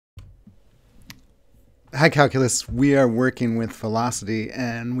Hi, Calculus. We are working with velocity,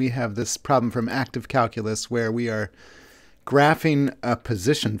 and we have this problem from active calculus where we are graphing a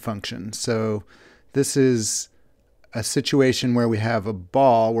position function. So this is a situation where we have a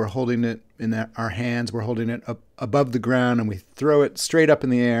ball, we're holding it in our hands, we're holding it up above the ground, and we throw it straight up in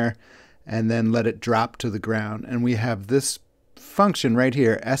the air and then let it drop to the ground. And we have this function right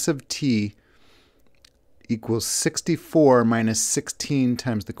here, s of t equals 64 minus 16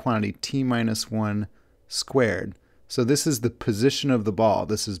 times the quantity t minus 1 squared. So this is the position of the ball.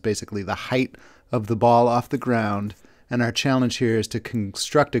 This is basically the height of the ball off the ground. And our challenge here is to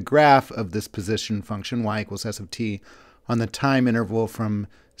construct a graph of this position function, y equals s of t, on the time interval from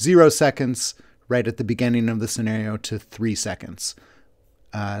 0 seconds right at the beginning of the scenario to 3 seconds.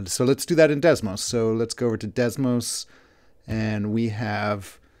 So let's do that in Desmos. So let's go over to Desmos, and we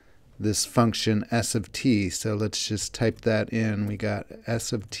have this function s of t. So let's just type that in. We got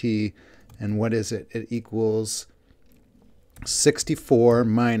s of t, and what is it? It equals 64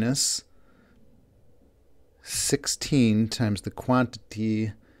 minus 16 times the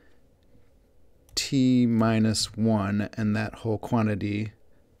quantity t minus 1, and that whole quantity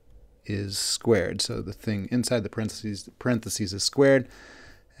is squared. So the thing inside the parentheses is squared,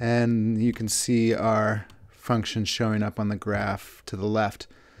 and you can see our function showing up on the graph to the left.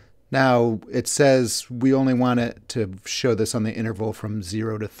 Now, it says we only want it to show this on the interval from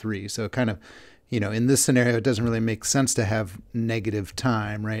 0 to 3. So kind of, in this scenario, it doesn't really make sense to have negative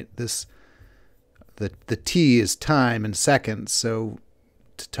time, right? The t is time in seconds. So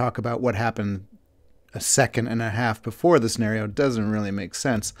to talk about what happened a second and a half before the scenario doesn't really make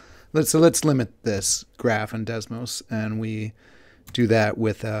sense. So let's limit this graph in Desmos, and we do that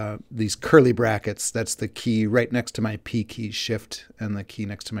with these curly brackets. That's the key right next to my P key, shift, and the key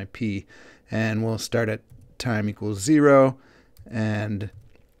next to my P. And we'll start at time equals 0, and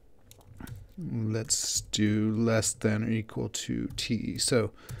let's do less than or equal to t.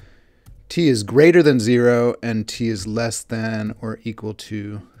 So t is greater than 0, and t is less than or equal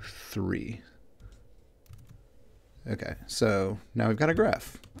to 3. Okay, so now we've got a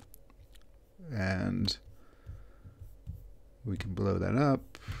graph. And we can blow that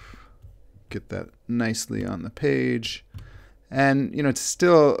up, get that nicely on the page. And, it's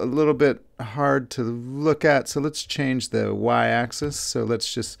still a little bit hard to look at, so let's change the y-axis. So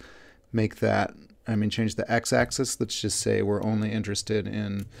let's just make that, change the x-axis. Let's just say we're only interested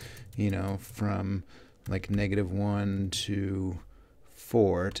in, from like -1 to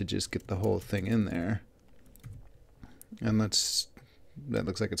 4 to just get the whole thing in there. And that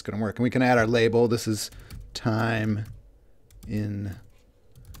looks like it's going to work. And we can add our label. This is time in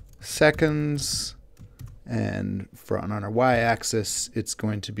seconds, and on our y-axis it's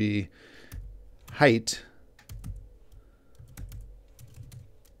going to be height,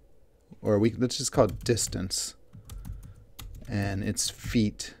 or let's just call it distance, and it's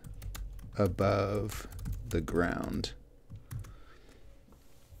feet above the ground.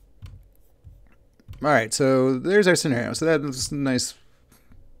 All right, so there's our scenario. So that's nice,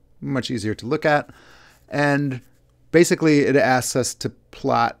 much easier to look at. And basically, it asks us to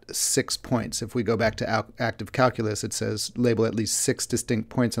plot 6 points. If we go back to active calculus, it says label at least 6 distinct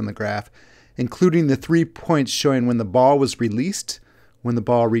points on the graph, including the 3 points showing when the ball was released, when the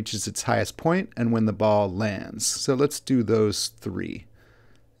ball reaches its highest point, and when the ball lands. So let's do those 3.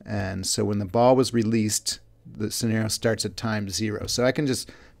 And so when the ball was released, the scenario starts at time 0. So I can just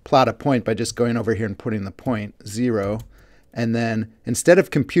plot a point by just going over here and putting the point 0. And then instead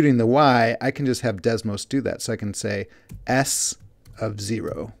of computing the y, I can just have Desmos do that. So I can say s of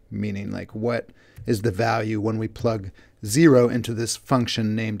 0, meaning like what is the value when we plug 0 into this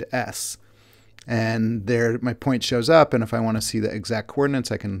function named s. And there my point shows up, and if I want to see the exact coordinates,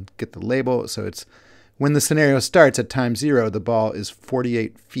 I can get the label. So it's when the scenario starts at time 0, the ball is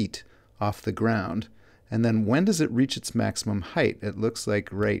 48 feet off the ground. And then when does it reach its maximum height? It looks like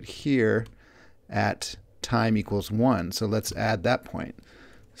right here at time equals 1. So let's add that point.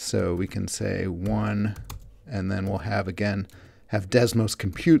 So we can say 1, and then we'll have Desmos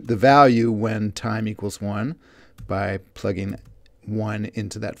compute the value when time equals 1 by plugging 1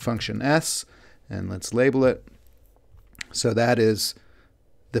 into that function s. And let's label it. So that is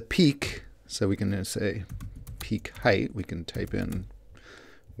the peak. So we can say peak height. We can type in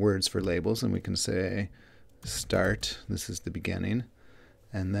words for labels, and we can say start. This is the beginning.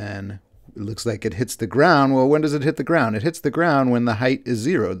 And then it looks like it hits the ground. Well, when does it hit the ground? It hits the ground when the height is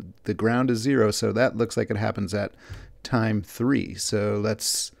 0. The ground is 0, so that looks like it happens at time 3. So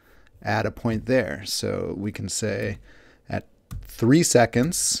let's add a point there. So we can say at 3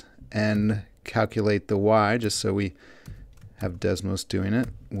 seconds and calculate the y, just so we have Desmos doing it.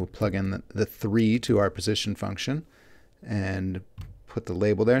 We'll plug in the 3 to our position function and put the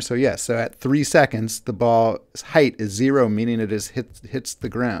label there. So yes, so at 3 seconds, the ball's height is 0, meaning it is hits the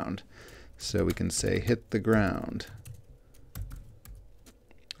ground. So we can say hit the ground.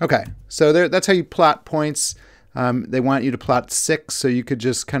 Okay, so that's how you plot points. They want you to plot 6, so you could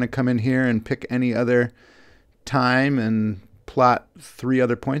just kind of come in here and pick any other time and plot 3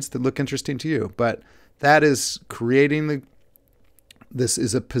 other points that look interesting to you. But that is creating this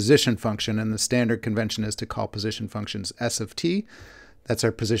is a position function, and the standard convention is to call position functions s of t. That's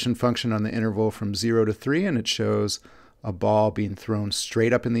our position function on the interval from 0 to 3, and it shows a ball being thrown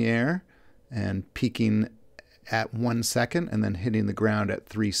straight up in the air and peaking at 1 second and then hitting the ground at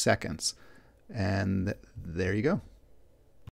 3 seconds. And there you go.